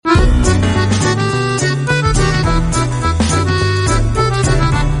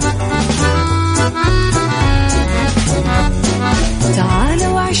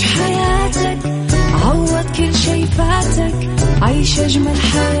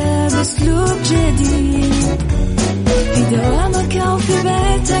بأسلوب جديد. في دوامك أو في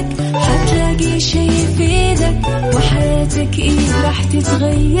بيتك حتلاقي شي يفيدك، وحياتك إيه راح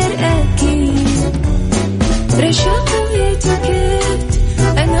تتغير أكيد. رشاق ويتوكيت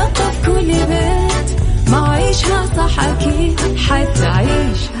أنا قف كل بيت، ما عيشها صح أكيد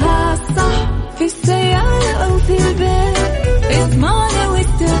حتعيشها صح. في السيارة أو في البيت اسمعنا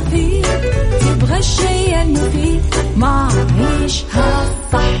والتوفيق، تبغى الشيء المفيد ما عيشها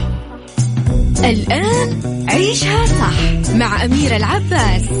صح. الآن عيشها صح مع أميرة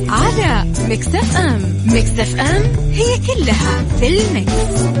العباس على ميكس اف ام. ميكس اف ام هي كلها في الميكس.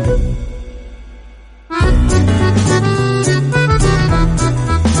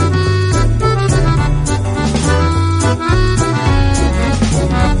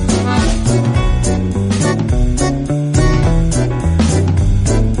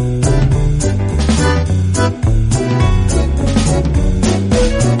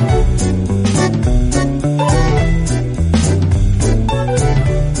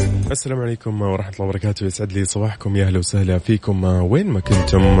 السلام عليكم ورحمة الله وبركاته. يسعد لي صباحكم، يا أهلا وسهلا فيكم وين ما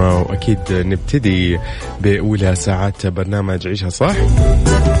كنتم. وأكيد نبتدي بأولى ساعات برنامج عيشها صح.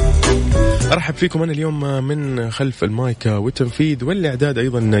 أرحب فيكم أنا اليوم من خلف المايك والتنفيذ والإعداد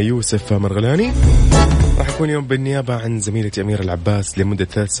أيضا يوسف مرغلاني. راح يكون يوم بالنيابة عن زميلتي أميرة العباس لمدة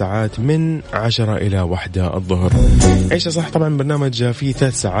 3 ساعات من 10 إلى 1 الظهر. عيشها صح طبعا برنامج فيه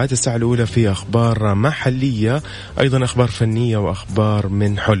 3 ساعات. الساعة الأولى فيه أخبار محلية، أيضا أخبار فنية وأخبار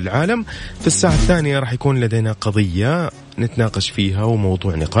من حول العالم. في الساعة الثانية راح يكون لدينا قضية نتناقش فيها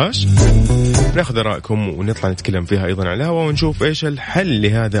وموضوع نقاش، ناخذ رأيكم ونطلع نتكلم فيها أيضا على الهواء ونشوف إيش الحل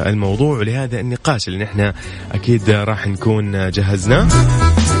لهذا الموضوع ولهذا النقاش اللي نحن أكيد راح نكون جهزناه.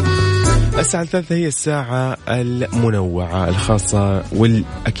 الساعة الثالثة هي الساعة المنوعة الخاصة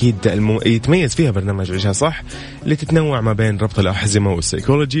والأكيد يتميز فيها برنامج عيشها صح، اللي تتنوع ما بين ربط الأحزمة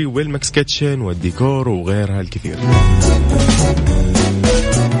والسيكولوجي والمكس كيتشن والديكور وغيرها الكثير.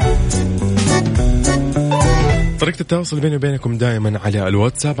 طريقة التواصل بيني وبينكم دائما على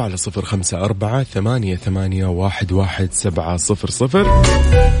الواتساب على 0548811700،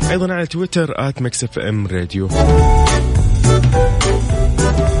 أيضا على تويتر @mixfmradio.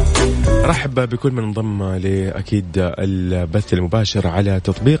 رحب بكل من انضم لأكيد البث المباشر على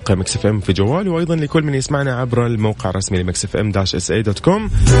تطبيق ميكس اف ام في جوال، وأيضا لكل من يسمعنا عبر الموقع الرسمي لميكس اف ام -sa.com.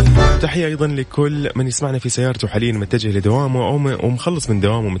 تحية أيضا لكل من يسمعنا في سيارته حاليا متجه لدوامه أو مخلص من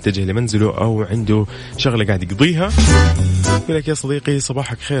دوامه متجه لمنزله أو عنده شغلة قاعد يقضيها. يقول لك يا صديقي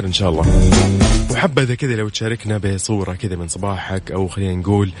صباحك خير إن شاء الله، وحبذا كذا لو تشاركنا بصورة كذا من صباحك أو خلينا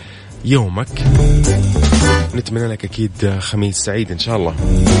نقول يومك. نتمنى لك أكيد خميس سعيد إن شاء الله.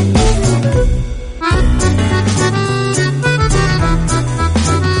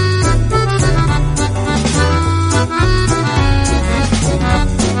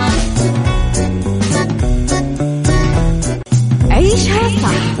 عيشها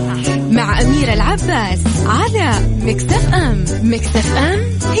صح مع أميرة العباس على ميكس اف ام. ميكس اف ام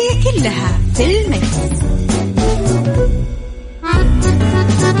هي كلها في الميكس.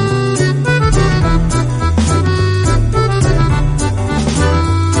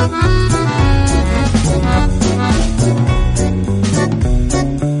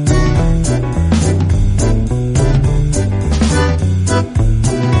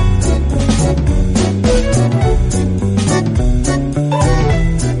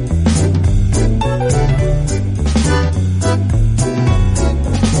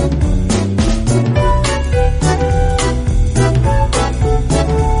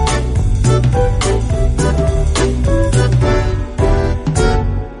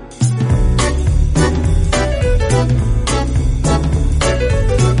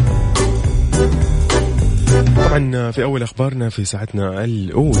 في أول أخبارنا في ساعتنا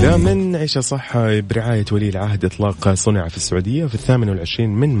الأولى من عيشة صح، برعاية ولي العهد إطلاق صنع في السعودية في 28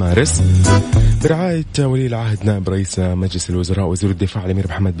 من مارس. برعاية ولي العهد نائب رئيس مجلس الوزراء وزير الدفاع الأمير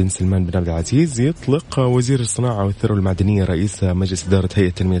محمد بن سلمان بن عبد العزيز، يطلق وزير الصناعة والثروة المعدنية رئيس مجلس إدارة هيئة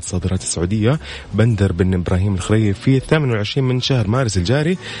تنمية الصادرات السعودية بندر بن إبراهيم الخريف في 28 من شهر مارس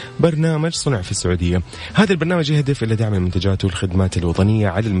الجاري برنامج صنع في السعودية. هذا البرنامج يهدف إلى دعم المنتجات والخدمات الوطنية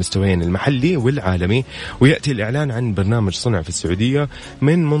على المستويين المحلي والعالمي، ويأتي الإعلان عن برنامج صنع في السعودية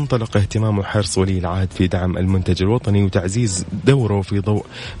من منطلق اهتمام وحرص ولي العهد في دعم المنتج الوطني وتعزيز دوره في ضوء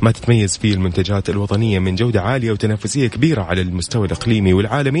ما تتميز فيه المنتجات الوطنية من جودة عالية وتنافسية كبيرة على المستوى الإقليمي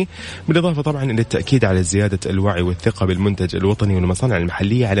والعالمي، بالإضافة طبعا إلى التأكيد على زيادة الوعي والثقة بالمنتج الوطني والمصانع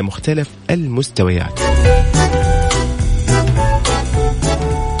المحلية على مختلف المستويات.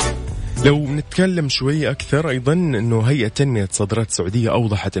 لو نتكلم شوي أكثر أيضا أنه هيئة تنمية صادرات السعودية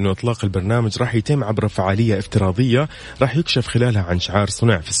أوضحت أنه إطلاق البرنامج راح يتم عبر فعالية افتراضية راح يكشف خلالها عن شعار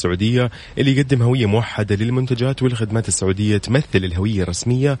صنع في السعودية اللي يقدم هوية موحدة للمنتجات والخدمات السعودية تمثل الهوية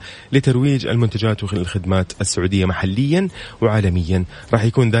الرسمية لترويج المنتجات والخدمات السعودية محليا وعالميا. راح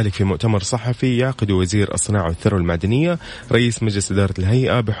يكون ذلك في مؤتمر صحفي يعقد وزير الصناعة والثروة المعدنية رئيس مجلس إدارة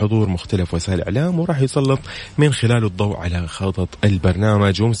الهيئة بحضور مختلف وسائل الإعلام، وراح يسلط من خلاله الضوء على خطط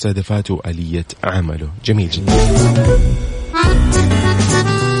البرنامج ومستهدفاته وآلية عمله. جميل جدا.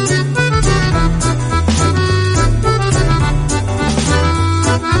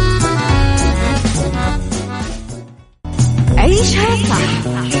 عيشها صح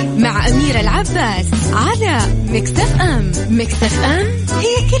مع أميرة العباس على ميكس اف ام. ميكس اف ام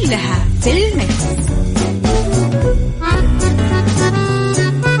هي كلها في الميكس.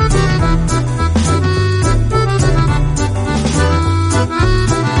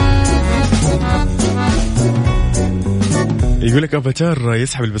 يقول لك أفاتار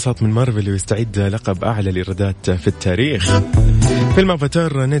يسحب البساط من مارفل ويستعيد لقب أعلى الإيرادات في التاريخ. فيلم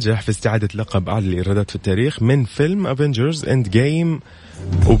أفاتار نجح في استعادة لقب أعلى الإيرادات في التاريخ من فيلم أفنجرز إند جيم،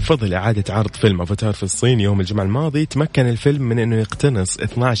 وبفضل إعادة عرض فيلم أفاتار في الصين يوم الجمعة الماضي تمكن الفيلم من أنه يقتنص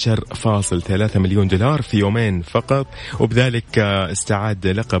 12.3 مليون دولار في يومين فقط، وبذلك استعاد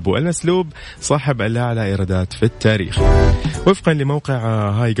لقبه المسلوب صاحب الأعلى إيرادات في التاريخ. وفقا لموقع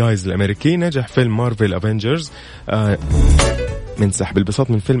هاي جايز الأمريكي نجح فيلم مارفل أفنجرز من سحب البساط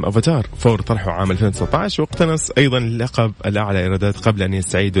من فيلم أفاتار فور طرحه عام 2019 واقتنص أيضا لقب الأعلى إيرادات قبل أن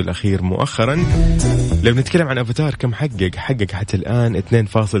يستعيده الأخير مؤخرا. لو نتكلم عن أفاتار كم حقق حتى الآن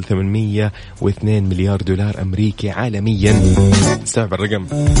 2.802 مليار دولار أمريكي عالميا. استوعب الرقم.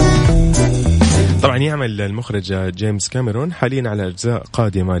 طبعا يعمل المخرج جيمس كاميرون حاليا على أجزاء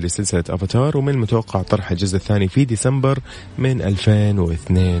قادمة لسلسلة أفاتار، ومن المتوقع طرح الجزء الثاني في ديسمبر من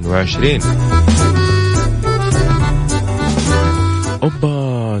 2022.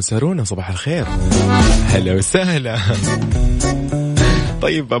 أوبا سارونا صباح الخير، هلا وسهلا.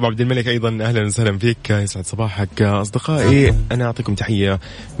 طيب أبو عبد الملك أيضا أهلا وسهلا فيك، يسعد صباحك. أصدقائي أنا أعطيكم تحية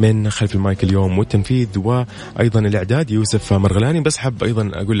من خلف المايك اليوم والتنفيذ وأيضا الإعداد يوسف مرغلاني. بس حب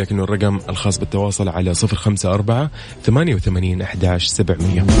أيضا أقول لك إنه الرقم الخاص بالتواصل على 054-88-11-700.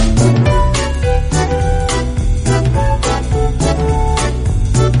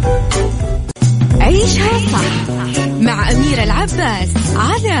 عيشها صح مع أميرة العباس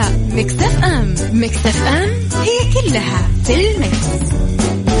على ميكس اف ام. ميكس اف ام هي كلها في الميكس.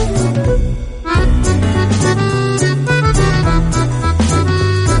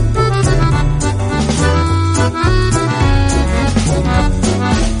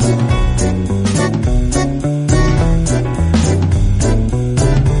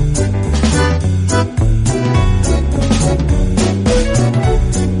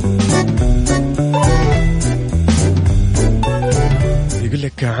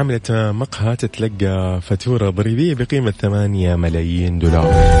 عملت مقهى تتلقى فاتورة ضريبية بقيمة 8 ملايين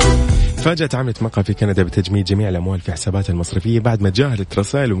دولار. فاجأت عملة مقهى في كندا بتجميد جميع الأموال في حساباتها المصرفية بعد ما جاهلت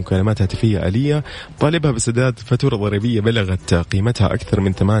رسائل ومكالمات هاتفية آلية طالبها بسداد فاتورة ضريبية بلغت قيمتها أكثر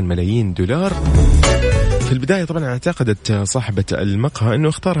من 8 ملايين دولار. في البداية طبعا اعتقدت صاحبة المقهى أنه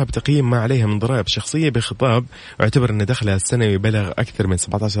اختارها بتقييم ما عليها من ضرائب شخصية بخطاب واعتبر أن دخلها السنوي بلغ أكثر من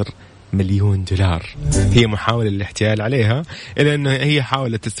 17 مليون دولار. هي محاولة للاحتيال عليها، إلا أنه هي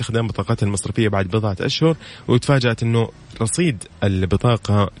حاولت استخدام بطاقتها المصرفية بعد بضعة أشهر وتفاجأت أنه رصيد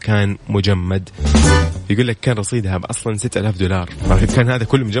البطاقة كان مجمد. يقول لك كان رصيدها أصلا 6000 دولار، فكان هذا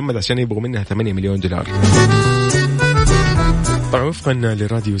كله مجمد عشان يبغوا منها 8 مليون دولار. طبعا وفقا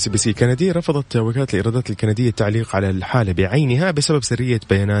لراديو سي بي سي كندي رفضت وكالة الإيرادات الكندية التعليق على الحالة بعينها بسبب سرية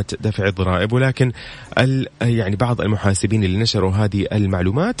بيانات دفع الضرائب، ولكن يعني بعض المحاسبين اللي نشروا هذه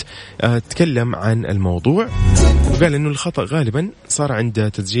المعلومات تكلم عن الموضوع وقال إنه الخطأ غالبا صار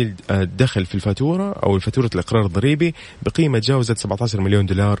عند تسجيل دخل في الفاتورة أو فاتورة الإقرار الضريبي بقيمة جاوزت 17 مليون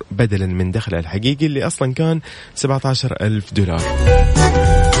دولار بدلا من دخلها الحقيقي اللي أصلا كان 17,000 دولار.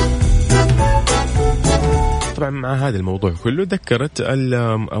 طبعا مع هذا الموضوع كله ذكرت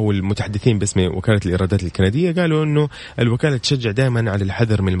أو المتحدثين باسم وكالة الإيرادات الكندية قالوا أنه الوكالة تشجع دائما على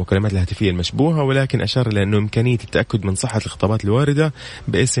الحذر من المكالمات الهاتفية المشبوهة، ولكن أشار إلى أنه إمكانية التأكد من صحة الخطابات الواردة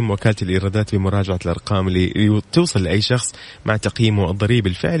باسم وكالة الإيرادات بمراجعة الأرقام اللي توصل لأي شخص مع تقييمه الضريبي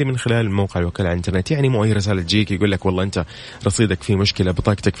الفعلي من خلال موقع الوكالة على الإنترنت. يعني مو أي رسالة تجيك يقول لك والله أنت رصيدك فيه مشكلة،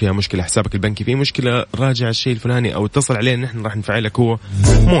 بطاقتك فيها مشكلة، حسابك البنكي فيه مشكلة، راجع الشيء الفلاني أو اتصل علينا نحن راح نفعلك، هو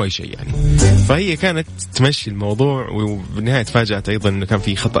مو أي شيء يعني. فهي كانت تمشي الموضوع وبالنهاية تفاجأت أيضا أنه كان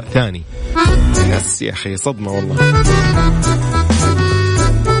في خطأ ثاني. يس يا أخي صدمة والله.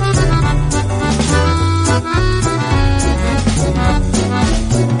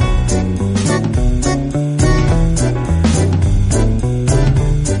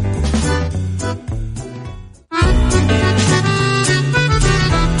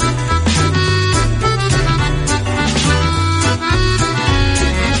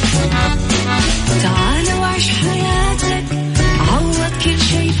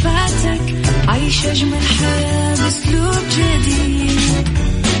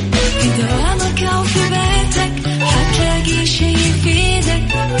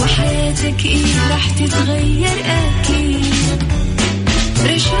 راح تتغير أكيد.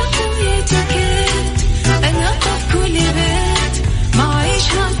 رشاق ويتكت أنا قف كل بيت ما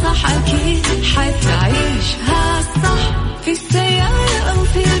عيشها صح أكيد حتعيشها صح. في السيارة أو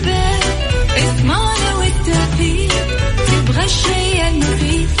في البيت اسمعنا والتوفيق تبغى الشيء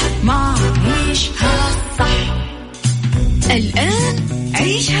المفيد ما عيشها صح. الآن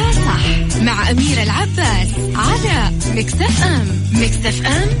عيشها صح مع أميرة العباس على مكسف أم. مكسف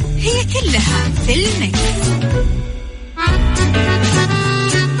أم هي كلها في المكس.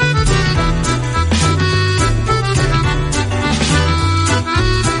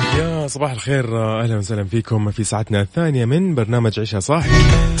 يا صباح الخير، أهلا وسهلا فيكم في ساعتنا الثانية من برنامج عيشها صح.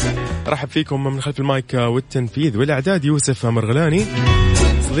 رحب فيكم من خلف المايك والتنفيذ والإعداد يوسف مرغلاني.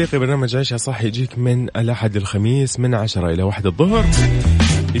 صديقي برنامج عيشها صح يجيك من الأحد للخميس من 10 إلى 1 الظهر،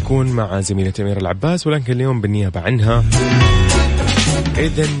 يكون مع زميلة أميرة العباس، ولكن اليوم بالنيابة عنها.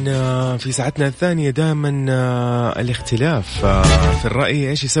 إذن في ساعتنا الثانية دائما الاختلاف في الرأي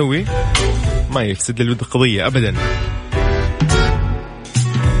إيش يسوي؟ ما يفسد للود القضية أبدا.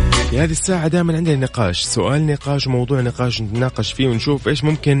 في هذه الساعة دائما عندنا نقاش، سؤال نقاش، موضوع نقاش، نتناقش فيه ونشوف إيش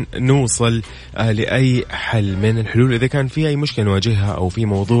ممكن نوصل لأي حل من الحلول إذا كان في أي مشكلة نواجهها أو في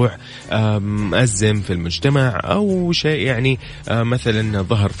موضوع مأزم في المجتمع أو شيء يعني مثلا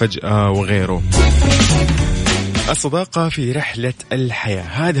ظهر فجأة وغيره. الصداقة في رحلة الحياة،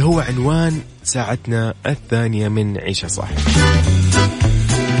 هذا هو عنوان ساعتنا الثانية من عيشة صح.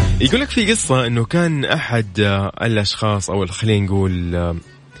 يقولك في قصة أنه كان أحد الأشخاص أو خلينا نقول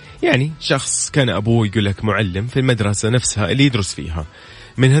يعني شخص كان أبوه يقولك معلم في المدرسة نفسها اللي يدرس فيها.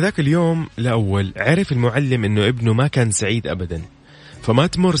 من هذاك اليوم الأول عرف المعلم أنه ابنه ما كان سعيد أبدا، فما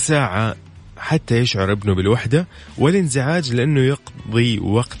تمر ساعة حتى يشعر ابنه بالوحدة والانزعاج لأنه يقضي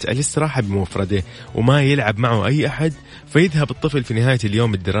وقت الاستراحة بمفرده وما يلعب معه أي أحد. فيذهب الطفل في نهاية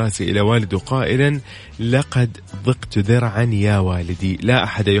اليوم الدراسي إلى والده قائلا: لقد ضقت ذرعا يا والدي، لا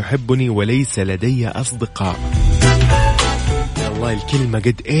أحد يحبني وليس لدي أصدقاء. والله الكلمة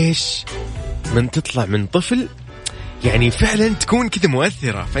قد إيش من تطلع من طفل يعني فعلا تكون كذا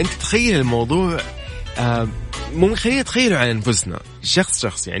مؤثرة. فأنت تخيل الموضوع، ممكن خلينا نتخيله على أنفسنا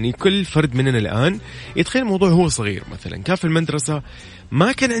شخص يعني كل فرد مننا الآن يتخيل الموضوع هو صغير مثلا كان في المدرسة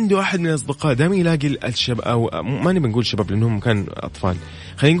ما كان عنده أحد من الأصدقاء، دائما يلاقي الشباب أو ما نبي نقول شباب لأنهم كان أطفال،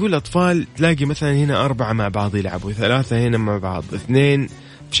 خلينا نقول أطفال، تلاقي مثلا هنا 4 مع بعض يلعبوا، 3 هنا مع بعض، 2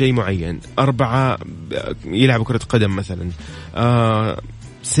 شيء معين، 4 يلعبوا كرة قدم مثلا،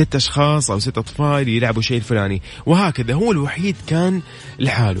 6 أشخاص أو 6 أطفال يلعبوا شيء الفلاني، وهكذا. هو الوحيد كان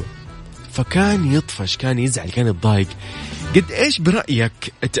لحاله، فكان يطفش، كان يزعل، كان يتضايق. قد إيش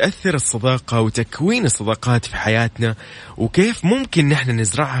برأيك تأثر الصداقة وتكوين الصداقات في حياتنا، وكيف ممكن نحن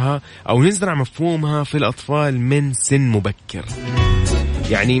نزرعها أو نزرع مفهومها في الأطفال من سن مبكر؟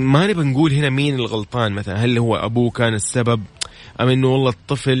 يعني ما نبي نقول هنا مين الغلطان، مثلا هل هو أبوه كان السبب أم إنه والله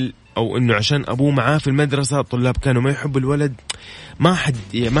الطفل، أو إنه عشان أبوه معاه في المدرسة الطلاب كانوا ما يحبوا الولد، ما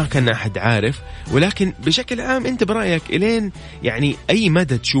كان أحد عارف. ولكن بشكل عام أنت برأيك إلين يعني أي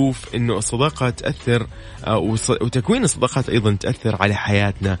مدى تشوف إنه الصداقة تأثر وتكوين الصداقات أيضا تأثر على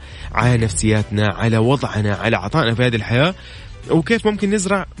حياتنا، على نفسياتنا، على وضعنا، على عطائنا في هذه الحياة، وكيف ممكن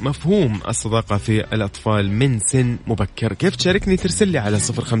نزرع مفهوم الصداقة في الأطفال من سن مبكر؟ كيف تشاركني؟ ترسل لي على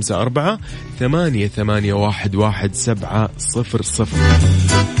 0548811700.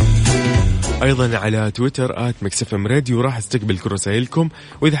 أيضا على تويتر @مكسفمراديو راح استقبل كل رسائلكم،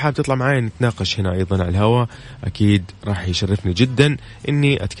 وإذا حاب تطلع معي نتناقش هنا أيضا على الهواء أكيد راح يشرفني جدا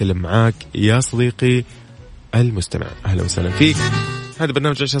إني أتكلم معاك يا صديقي المستمع. أهلا وسهلا فيك. هذا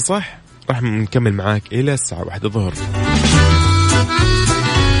برنامج عيشها صح، راح نكمل معاك إلى الساعة 1 الظهر.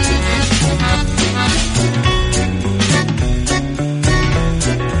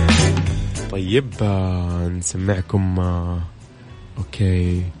 طيب نسمعكم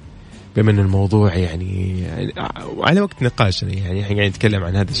أوكي، بما أن الموضوع يعني على وقت نقاشنا، يعني احنا قاعدين نتكلم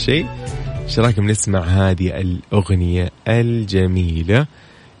عن هذا الشيء، ايش رايكم نسمع هذه الأغنية الجميلة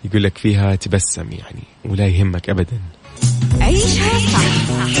يقول لك فيها تبسم يعني ولا يهمك أبدا. عيشها صح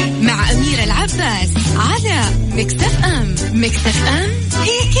مع أميرة العباس على مكسف أم. مكسف أم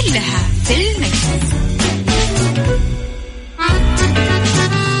هي كلها في المكس.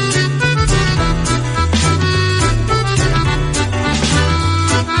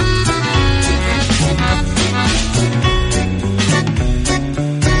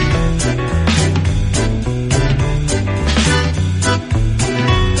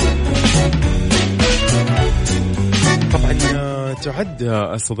 تعد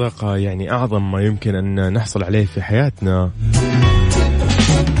الصداقة يعني أعظم ما يمكن أن نحصل عليه في حياتنا،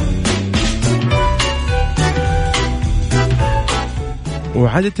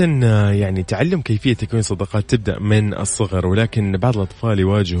 وعادة يعني تعلم كيفية تكوين صداقات تبدأ من الصغر، ولكن بعض الأطفال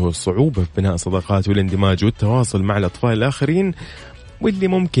يواجهوا صعوبة في بناء صداقات والاندماج والتواصل مع الأطفال الآخرين، واللي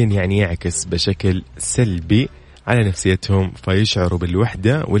ممكن يعني يعكس بشكل سلبي على نفسيتهم، فيشعروا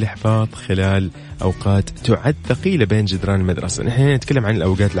بالوحدة والإحباط خلال أوقات تعد ثقيلة بين جدران المدرسة. نحن نتكلم عن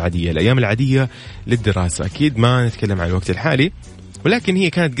الأوقات العادية، الأيام العادية للدراسة، أكيد ما نتكلم عن الوقت الحالي، ولكن هي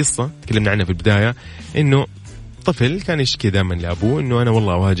كانت قصة تكلمنا عنها في البداية، إنه طفل كان يشكي دائما لأبوه إنه أنا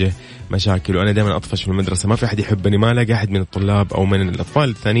والله أواجه مشاكل وأنا دائما أطفش في المدرسة، ما في أحد يحبني، ما لاقي أحد من الطلاب أو من الأطفال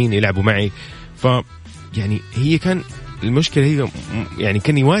الثانيين يلعبوا معي. يعني هي كان المشكلة هي يعني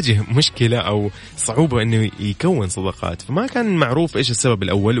كان يواجه مشكلة أو صعوبة إنه يكون صداقات، فما كان معروف إيش السبب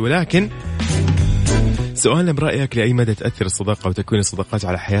الأول. ولكن سؤالنا برأيك لأي مدى تأثر الصداقة وتكوين الصداقات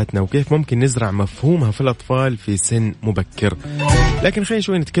على حياتنا، وكيف ممكن نزرع مفهومها في الأطفال في سن مبكر؟ لكن خلينا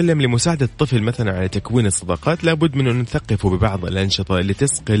شوي نتكلم. لمساعدة الطفل مثلا على تكوين الصداقات لابد من أن نثقفه ببعض الأنشطة اللي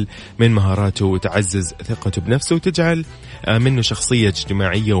تسقل من مهاراته وتعزز ثقته بنفسه وتجعل منه شخصية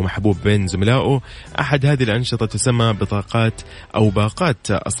اجتماعية ومحبوب بين زملائه. أحد هذه الأنشطة تسمى بطاقات أو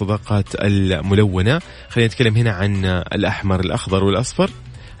باقات الصداقات الملونة. خلينا نتكلم هنا عن الأحمر الأخضر والأصفر،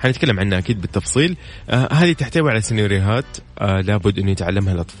 حنتكلم عنها أكيد بالتفصيل. هذه تحتوي على سيناريوهات لابد أن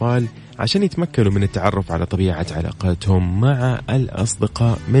يتعلمها الأطفال عشان يتمكنوا من التعرف على طبيعة علاقاتهم مع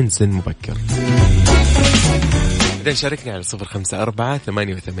الأصدقاء من سن مبكر. إذن شاركني على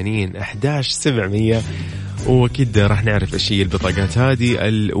 0548811700، وأكيد راح نعرف إيش هي البطاقات هذه،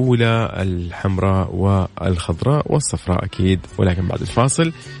 الأولى الحمراء والخضراء والصفراء أكيد، ولكن بعد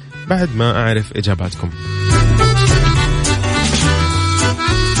الفاصل بعد ما أعرف إجاباتكم.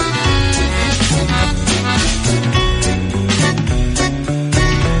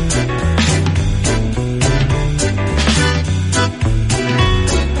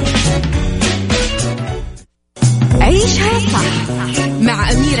 عيشها صح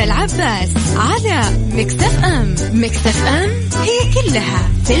مع أميرة العباس على مكسف أم. مكسف أم هي كلها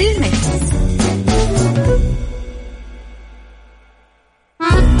في المكس.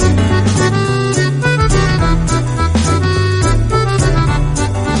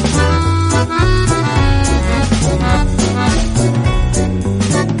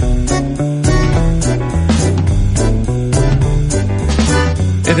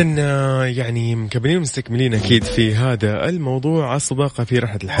 إذن يعني مكملين مستكملين أكيد في هذا الموضوع، الصداقة في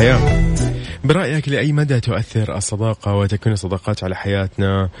رحلة الحياة. برأيك لأي مدى تؤثر الصداقة وتكون الصداقات على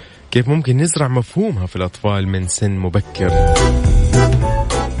حياتنا؟ كيف ممكن نزرع مفهومها في الأطفال من سن مبكر؟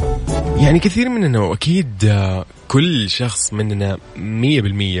 يعني كثير مننا وأكيد كل شخص مننا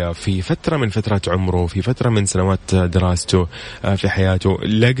 100% في فترة من فترات عمره، في فترة من سنوات دراسته في حياته،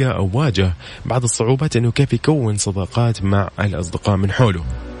 لقى أو واجه بعض الصعوبات أنه كيف يكون صداقات مع الأصدقاء من حوله.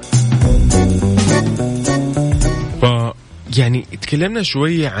 يعني تكلمنا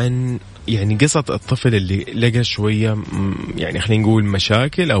شوية عن يعني قصة الطفل اللي لقى شوية يعني خلينا نقول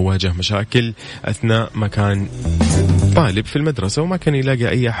مشاكل أو واجه مشاكل أثناء ما كان طالب في المدرسة، وما كان يلاقي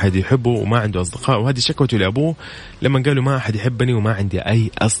أي أحد يحبه وما عنده أصدقاء، وهذه شكوته لأبوه لما قالوا ما أحد يحبني وما عندي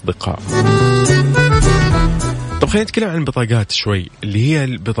أي أصدقاء. طب خلينا نتكلم عن البطاقات شوي، اللي هي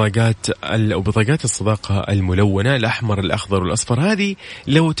البطاقات أو بطاقات الصداقة الملونة، الأحمر الأخضر والأصفر. هذه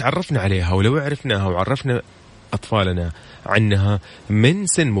لو تعرفنا عليها ولو عرفناها وعرفنا أطفالنا عنها من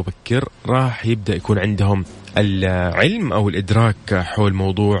سن مبكر، راح يبدأ يكون عندهم العلم أو الإدراك حول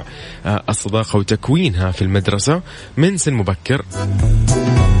موضوع الصداقة وتكوينها في المدرسة من سن مبكر.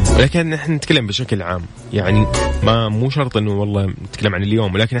 ولكن نحن نتكلم بشكل عام، يعني مو شرط أنه والله نتكلم عن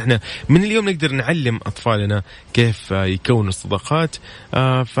اليوم، ولكن احنا من اليوم نقدر نعلم أطفالنا كيف يكونوا الصداقات،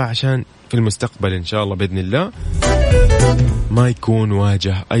 فعشان في المستقبل إن شاء الله بإذن الله ما يكون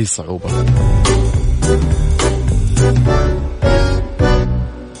واجه أي صعوبة.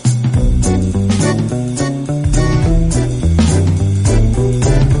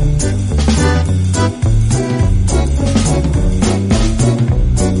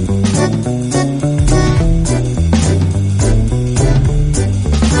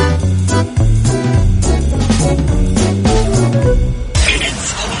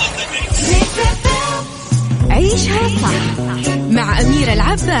 عيشها صح مع أميرة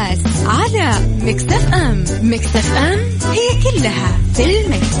العباس على مكسف أم. مكسف أم هي كلها في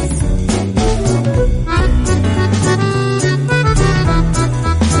المكس.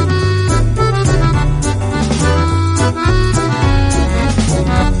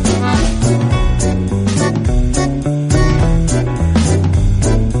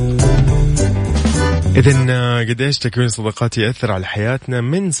 إذن قديش تكوين صداقات يأثر على حياتنا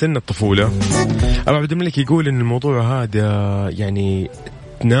من سن الطفولة؟ أبو عبد الملك يقول إن الموضوع هذا يعني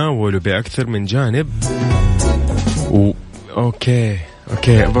تناوله بأكثر من جانب. أوكي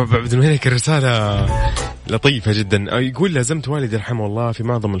اوكي، بدون هيك الرسالة لطيفة جدا. يقول لازمت والدي رحمه الله في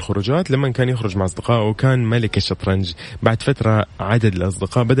معظم الخروجات لما كان يخرج مع أصدقائه وكان ملك الشطرنج. بعد فترة عدد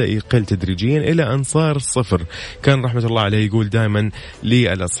الأصدقاء بدأ يقل تدريجيا إلى أن صار 0. كان رحمة الله عليه يقول دائما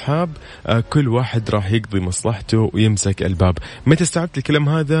للأصحاب كل واحد راح يقضي مصلحته ويمسك الباب. متى استوعبت الكلام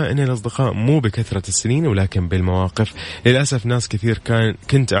هذا؟ إن الأصدقاء مو بكثرة السنين ولكن بالمواقف. للأسف ناس كثير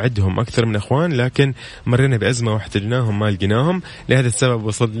كنت أعدهم أكثر من أخوان، لكن مرينا بأزمة واحتجناهم ما لقيناهم. لهذا السبب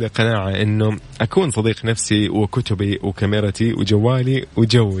وصلت لقناعة إنه أكون صديق نفسي وكتبي وكاميرتي وجوالي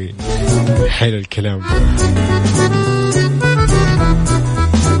وجوي. حلو الكلام.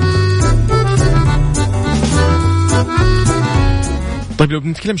 طيب لو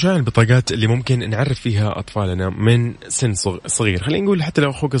بنتكلم شوي عن البطاقات اللي ممكن نعرف فيها أطفالنا من سن صغير، خلينا نقول حتى لو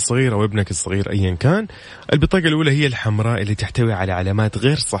أخوك الصغير أو ابنك الصغير أيا كان. البطاقة الأولى هي الحمراء اللي تحتوي على علامات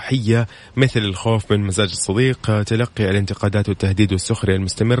غير صحية مثل الخوف من مزاج الصديق، تلقي الانتقادات والتهديد والسخرية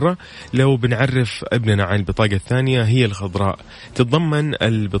المستمرة. لو بنعرف ابننا عن البطاقة الثانية هي الخضراء، تتضمن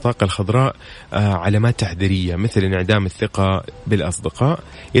البطاقة الخضراء علامات تحذيرية مثل انعدام الثقة بالأصدقاء،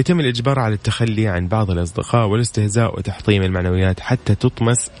 يتم الإجبار على التخلي عن بعض الأصدقاء والاستهزاء وتحطيم المعنويات حتى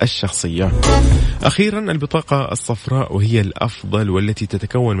تطمس الشخصية. أخيرا البطاقة الصفراء وهي الأفضل والتي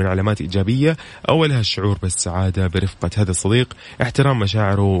تتكون من علامات إيجابية، أولها الشعور بالسعادة برفقة هذا الصديق، احترام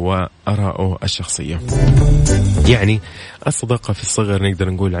مشاعره وآراءه الشخصية. يعني الصداقة في الصغر نقدر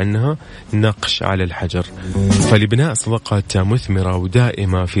نقول عنها نقش على الحجر. فلبناء صداقات مثمرة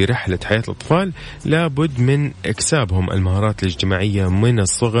ودائمة في رحلة حياة الأطفال لابد من إكسابهم المهارات الاجتماعية من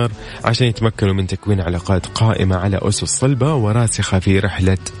الصغر عشان يتمكنوا من تكوين علاقات قائمة على أسس صلبة وراسخة في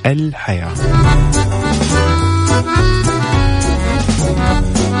رحلة الحياة.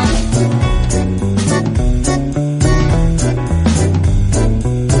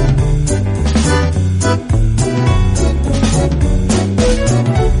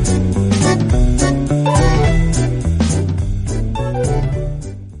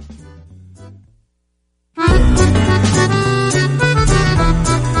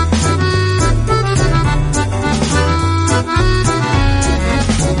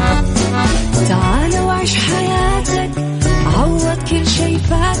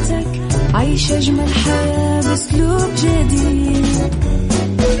 عيش أجمل حياة بأسلوب جديد،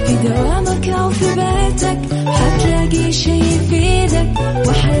 في دوامك أو في بيتك حتلاقي شي يفيدك،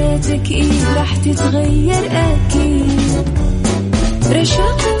 وحياتك إيه راح تتغير أكيد.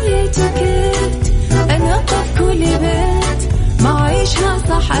 رشاق ويتوكيت أنا في كل بيت، ما عيشها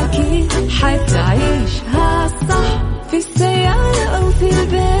صح أكيد حتعيشها صح، في السيارة أو في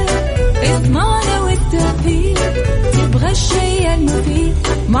البيت اسمعنا والتوفيق، تبغى الشيء المفيد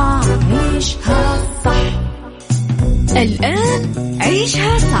ما عيشها صح. الآن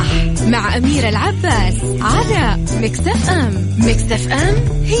عيشها صح مع أميرة العباس على ميكس اف ام. ميكس اف ام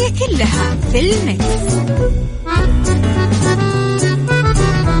هي كلها في الميكس.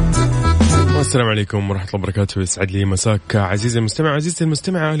 السلام عليكم ورحمة الله وبركاته. يسعد لي مساك عزيزي المستمع، عزيزتي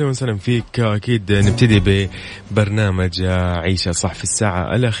المستمع، أهلا وسهلا فيك. أكيد نبتدي ببرنامج عيشها صح في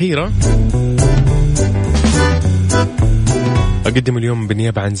الساعة الأخيرة. أقدم اليوم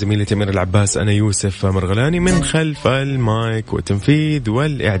بالنيابة عن زميلتي أميرة العباس أنا يوسف مرغلاني من خلف المايك والتنفيذ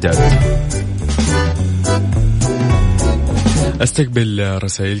والإعداد. استقبل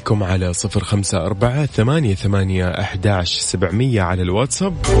رسائلكم على 0548811700 على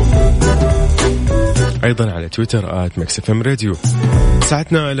الواتساب، أيضا على تويتر @mixfmradio.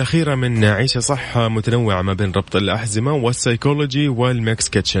 ساعتنا الأخيرة من عيشة صح متنوعة ما بين ربط الأحزمة والسايكولوجي والميكس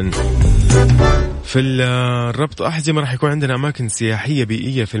كيتشن. في الربط أحزمة راح يكون عندنا أماكن سياحية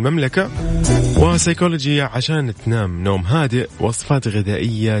بيئية في المملكة، وسايكولوجي عشان تنام نوم هادئ، وصفات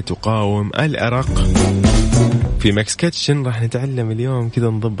غذائية تقاوم الأرق. في ميكس كيتشن راح نتعلم اليوم كذا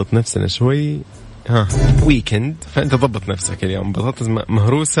نضبط نفسنا شوي، ويكند، فأنت ضبط نفسك اليوم. بطاطس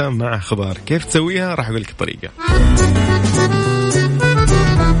مهروسة مع خضار، كيف تسويها راح أقول لك الطريقة.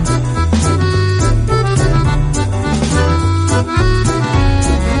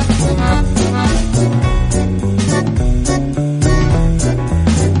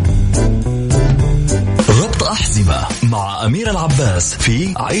 ربط أحزمة مع أميرة العباس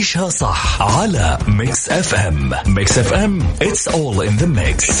في عيشها صح على ميكس اف ام. ميكس اف ام it's all in the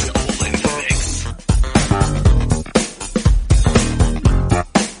mix.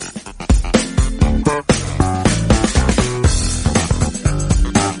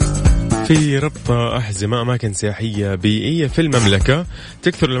 في ربط أحزمة أماكن سياحية بيئية في المملكة.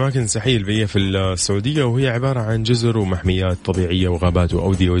 تكثر الأماكن السياحية البيئية في السعودية، وهي عبارة عن جزر ومحميات طبيعية وغابات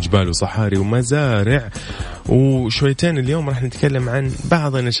وأودية وجبال وصحاري ومزارع. وشويتين اليوم راح نتكلم عن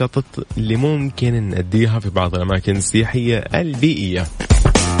بعض النشاطات اللي ممكن نأديها في بعض الأماكن السياحية البيئية.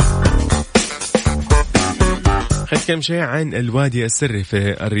 خلينا نتكلم شيء عن الوادي السري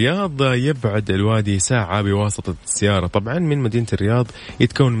في الرياض. يبعد الوادي ساعة بواسطة السيارة طبعا من مدينة الرياض.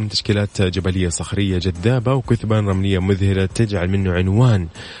 يتكون من تشكيلات جبلية صخرية جذابة وكثبان رملية مذهلة تجعل منه عنوان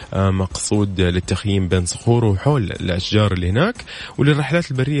مقصود للتخييم بين صخور وحول الأشجار اللي هناك.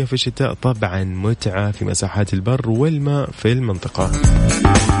 وللرحلات البرية في الشتاء طبعا متعة في مساحات البر والماء في المنطقة.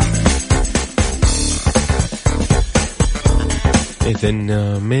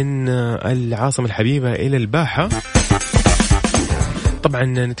 إذن من العاصمة الحبيبة إلى الباحة. طبعا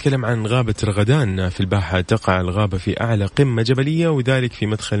نتكلم عن غابة رغدان في الباحة. تقع الغابة في أعلى قمة جبلية وذلك في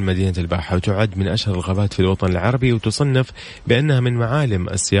مدخل مدينة الباحة، وتعد من أشهر الغابات في الوطن العربي، وتصنف بأنها من معالم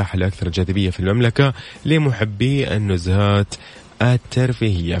السياحة الأكثر جاذبية في المملكة لمحبي النزهات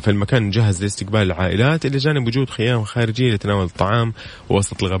الترفيهية. فالمكان مجهز لاستقبال العائلات إلى جانب وجود خيام خارجية لتناول الطعام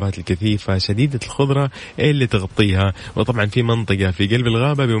وسط الغابات الكثيفة شديدة الخضرة اللي تغطيها. وطبعا في منطقة في قلب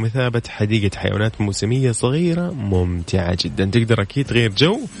الغابة بمثابة حديقة حيوانات موسمية صغيرة ممتعة جدا. تقدر أكيد تغير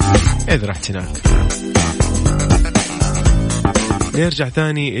جو إذا رحت هناك. نرجع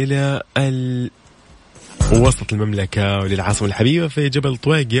ثاني إلى وسط المملكة وللعاصمة الحبيبة. في جبل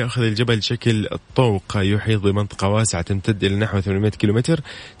طويق يأخذ الجبل شكل الطوق، يحيط بمنطقة واسعة تمتد إلى نحو 800 كيلومتر.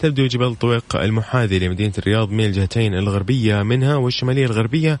 تبدو جبل طويق المحاذي لمدينة الرياض من الجهتين الغربية منها والشمالية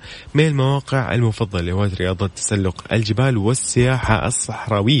الغربية من المواقع المفضلة لهواة رياضة تسلق الجبال والسياحة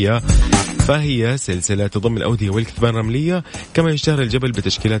الصحراوية. فهي سلسلة تضم الأودية والكثبان الرملية، كما يشتهر الجبل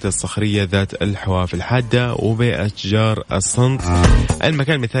بتشكيلاته الصخرية ذات الحواف الحادة وبأشجار الصمت.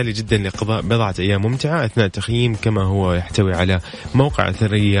 المكان مثالي جدا لقضاء بضعة أيام ممتعة أثناء التخييم، كما هو يحتوي على مواقع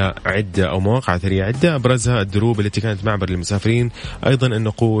أثرية عدة أبرزها الدروب التي كانت معبر للمسافرين، أيضا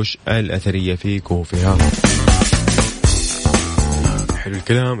النقوش الأثرية في كوفها. حلو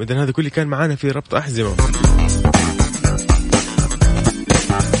الكلام. إذن هذا كله كان معانا في ربط أحزمة.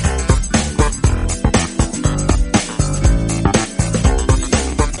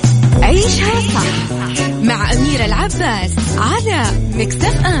 عيشها صح مع أميرة العباس على ميكس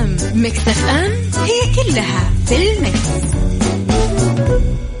اف ام. ميكس اف ام هي كلها في الميكس.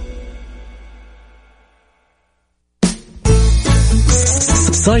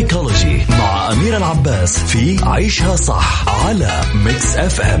 سايكولوجي مع أميرة العباس في عيشها صح على ميكس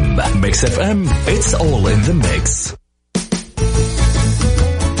اف ام. ميكس اف ام it's all in the mix.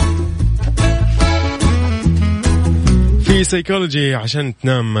 في سايكولوجي عشان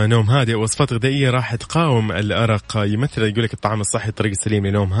تنام نوم هادئ وصفات غذائية راح تقاوم الأرق. يمثل يقولك الطعام الصحي الطريق السليم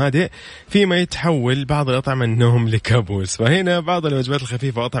لنوم هادئ، فيما يتحول بعض الأطعمة النوم لكابوس. فهنا بعض الوجبات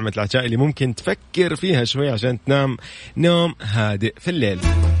الخفيفة وأطعمة العشاء اللي ممكن تفكر فيها شوي عشان تنام نوم هادئ في الليل.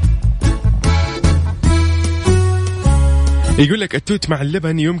 يقول لك التوت مع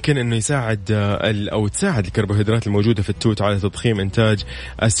اللبن يمكن أنه يساعد أو تساعد الكربوهيدرات الموجودة في التوت على تضخيم إنتاج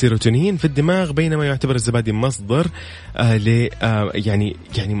السيروتونين في الدماغ، بينما يعتبر الزبادي مصدر يعني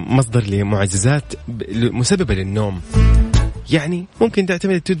مصدر لمعززات مسببة للنوم. يعني ممكن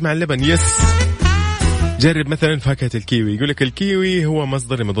تعتمد التوت مع اللبن. يس. جرب مثلا فاكهة الكيوي. يقول لك الكيوي هو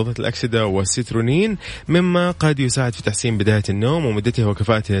مصدر لمضادات الأكسدة والسيترونين، مما قد يساعد في تحسين بداية النوم ومدته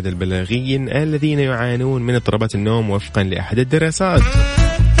وكفاءته لدى البالغين الذين يعانون من اضطرابات النوم وفقا لأحد الدراسات.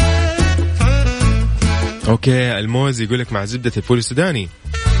 أوكي. الموز يقول لك مع زبدة الفول السوداني.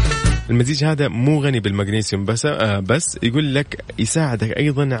 المزيج هذا مو غني بالمغنيسيوم بس يقول لك يساعدك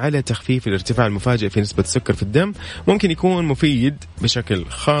أيضا على تخفيف الارتفاع المفاجئ في نسبة السكر في الدم. ممكن يكون مفيد بشكل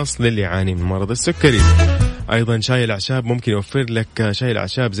خاص للي يعاني من مرض السكري. أيضا شاي الأعشاب ممكن يوفر لك شاي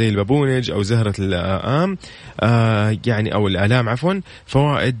الأعشاب زي البابونج أو زهرة الآم أو الآلام عفوا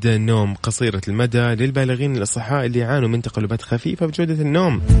فوائد النوم قصيرة المدى للبالغين الأصحاء اللي يعانوا من تقلبات خفيفة بجودة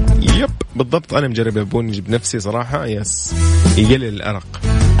النوم. يب بالضبط. أنا مجرب البابونج بنفسي صراحة. يس يقلل الأرق.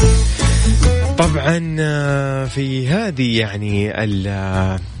 طبعا في هذه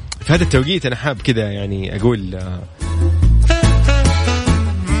في هذا التوقيت أنا حاب كذا أقول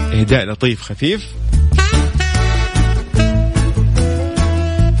إهداء لطيف خفيف.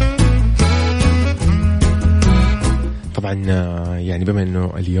 طبعا بما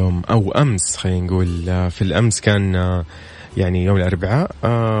أنه اليوم أو أمس خلينا نقول في الأمس كان يعني يوم الأربعاء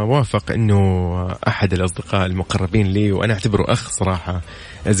وافق أنه أحد الأصدقاء المقربين لي، وأنا أعتبره أخ صراحة،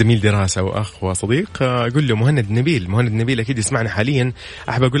 زميل دراسة وأخ وصديق، أقول له مهند نبيل أكيد يسمعنا حاليا.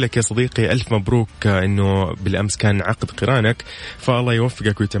 أحب أقول لك يا صديقي ألف مبروك، أنه بالأمس كان عقد قرانك، فالله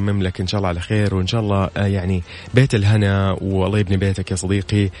يوفقك ويتمم لك إن شاء الله على خير، وإن شاء الله يعني بيت الهنا، والله يبني بيتك يا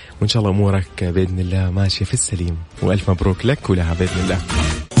صديقي، وإن شاء الله أمورك بإذن الله ماشية في السليم، وألف مبروك لك ولها بإذن الله.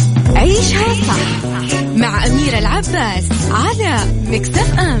 عيشها صح مع أميرة العباس على ميكس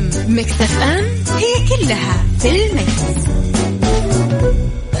اف ام. ميكس اف ام هي كلها في الميكس.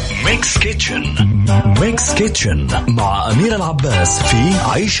 ميكس كيتشن مع أميرة العباس في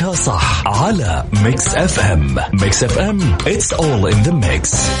عيشها صح على ميكس اف ام. ميكس اف ام it's all in the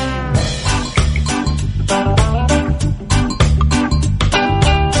mix.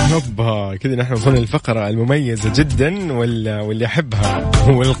 هوبا كذا نحن وصلنا للفقرة المميزة جدا واللي أحبها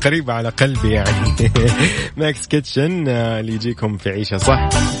والقريبة على قلبي يعني ماكس كيتشن اللي يجيكم في عيشة صح.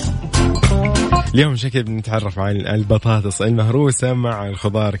 اليوم شكل بنتعرف على البطاطس المهروسة مع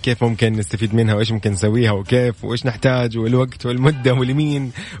الخضار، كيف ممكن نستفيد منها وإيش ممكن نسويها وكيف وإيش نحتاج والوقت والمدة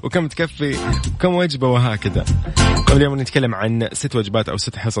واليمين وكم تكفي وكم وجبة وهكذا. طب اليوم نتكلم عن 6 وجبات أو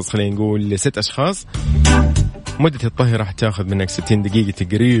 6 حصص، خلينا نقول ل6 أشخاص. مدة الطهي راح تاخذ منك 60 دقيقة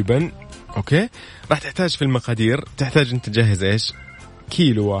تقريبا. أوكي، راح تحتاج في المقادير، تحتاج أنت تجهز إيش؟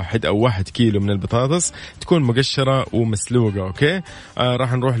 كيلو واحد أو 1 كيلو من البطاطس تكون مقشرة ومسلوقة. أوكي،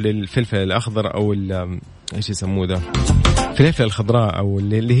 راح نروح للفلفل الأخضر أو إيش يسموه ذا، الفلفل الخضراء أو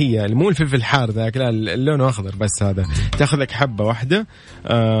اللي هي مو الفلفل الحار ذاك، لا اللونه أخضر بس. هذا تأخذ لك حبة واحدة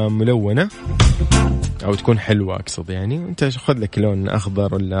ملونة أو تكون حلوة أقصد يعني، وأنت خذ لك لون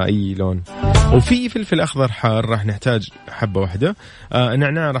أخضر ولا أي لون. وفي فلفل أخضر حار راح نحتاج حبة واحدة.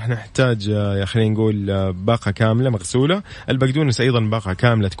 نعناع راح نحتاج خلينا نقول باقة كاملة مغسولة. البقدونس أيضا باقة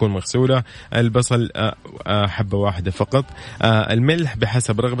كاملة تكون مغسولة. البصل حبة واحدة فقط. الملح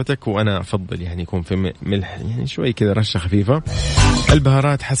بحسب رغبتك، وأنا أفضل يعني يكون في ملح يعني شوي كذا رشة خفيفة.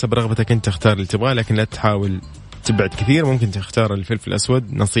 البهارات حسب رغبتك أنت اختار اللي تبغاه، لكن لا تحاول تبعد كثير. ممكن تختار الفلفل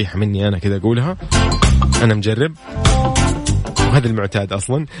الأسود، نصيحة مني أنا كذا أقولها، أنا مجرب وهذا المعتاد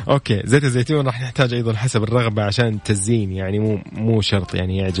أصلا. أوكي، زيت الزيتون راح نحتاج أيضا حسب الرغبة عشان التزيين، يعني مو شرط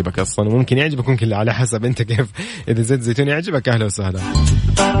يعني يعجبك أصلا، ممكن يعجبك ممكن على حسب أنت كيف. إذا زيت الزيتون يعجبك أهلا وسهلا.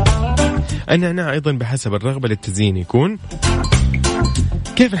 النعناع أيضا بحسب الرغبة للتزيين يكون.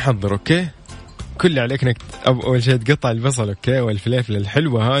 كيف نحضر؟ أوكي، كل عليك انك اول شيء تقطع البصل اوكي والفلفل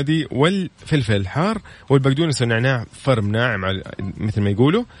الحلوه هذه والفلفل الحار والبقدونس والنعناع فرم ناعم مثل ما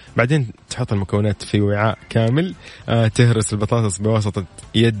يقولوا. بعدين تحط المكونات في وعاء كامل. تهرس البطاطس بواسطه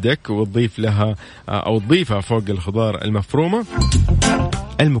يدك وتضيف لها او تضيفها فوق الخضار المفرومه.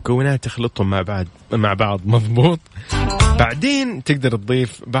 المكونات تخلطهم مع بعض مضبوط. بعدين تقدر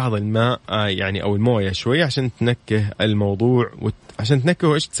تضيف بعض الماء يعني أو الموية شوية عشان تنكه الموضوع. عشان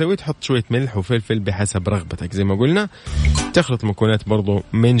تنكه إيش تسوي؟ تحط شوية ملح وفلفل بحسب رغبتك زي ما قلنا. تخلط المكونات برضو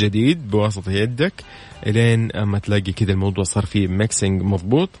من جديد بواسطة يدك إلين ما تلاقي كده الموضوع صار فيه ميكسينج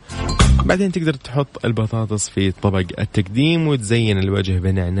مضبوط. بعدين تقدر تحط البطاطس في طبق التقديم وتزين الوجه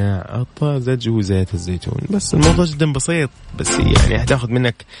بنعناع الطازج وزيت الزيتون. بس الموضوع جدا بسيط، بس يعني هتاخد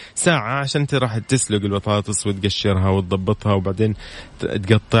منك ساعة عشان انت راح تسلق البطاطس وتقشرها وتضبطها وبعدين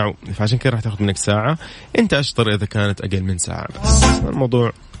تقطع، فعشان كده راح تاخد منك ساعة. انت اشطر اذا كانت اقل من ساعة. بس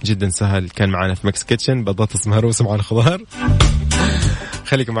الموضوع جدا سهل. كان معنا في ميكس كيتشن بطاطس مهروسة مع الخضار.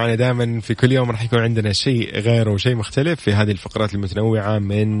 خليكم معنا دائما، في كل يوم راح يكون عندنا شيء غير وشيء مختلف في هذه الفقرات المتنوعة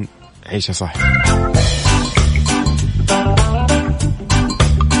من عيشة صح.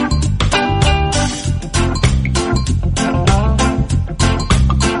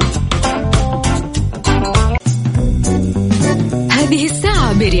 هذه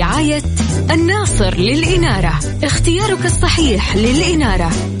الساعة برعاية الناصر للإنارة، اختيارك الصحيح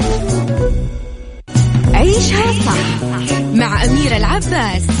للإنارة. عيشها صح مع أميرة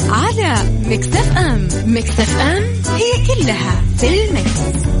العباس على ميكس اف ام. ميكس اف ام هي كلها في الميكس.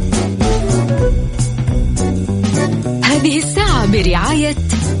 هذه الساعة برعاية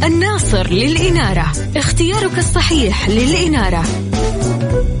الناصر للإنارة، اختيارك الصحيح للإنارة.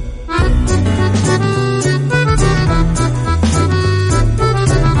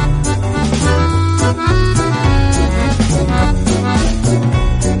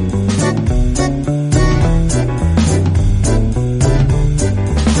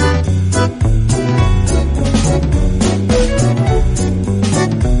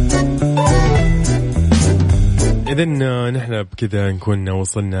 إذن نحن بكذا نكون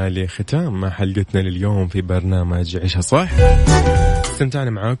وصلنا لختام حلقتنا لليوم في برنامج عيشها صح.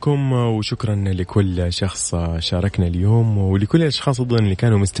 استمتعنا معاكم وشكرا لكل شخص شاركنا اليوم ولكل الأشخاص أيضا اللي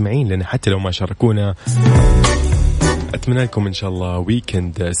كانوا مستمعين لنا حتى لو ما شاركونا. أتمنى لكم إن شاء الله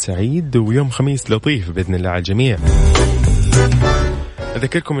ويكند سعيد ويوم خميس لطيف بإذن الله على الجميع.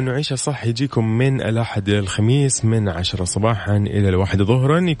 أذكركم أنه عيشها صح يجيكم من الأحد الخميس من 10 صباحا إلى 1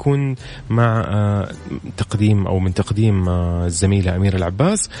 ظهرا، يكون مع تقديم أو من تقديم الزميلة أميرة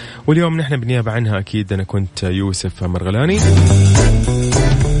العباس، واليوم نحن بالنيابة عنها أكيد أنا كنت يوسف مرغلاني.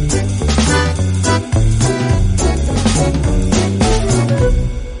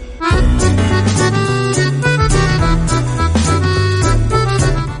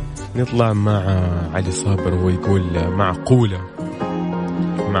 نطلع مع علي صابر وهو يقول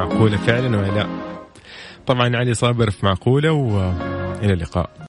معقولة فعلا ولا لا؟ طبعا علي صابر في معقولة، وإلى اللقاء.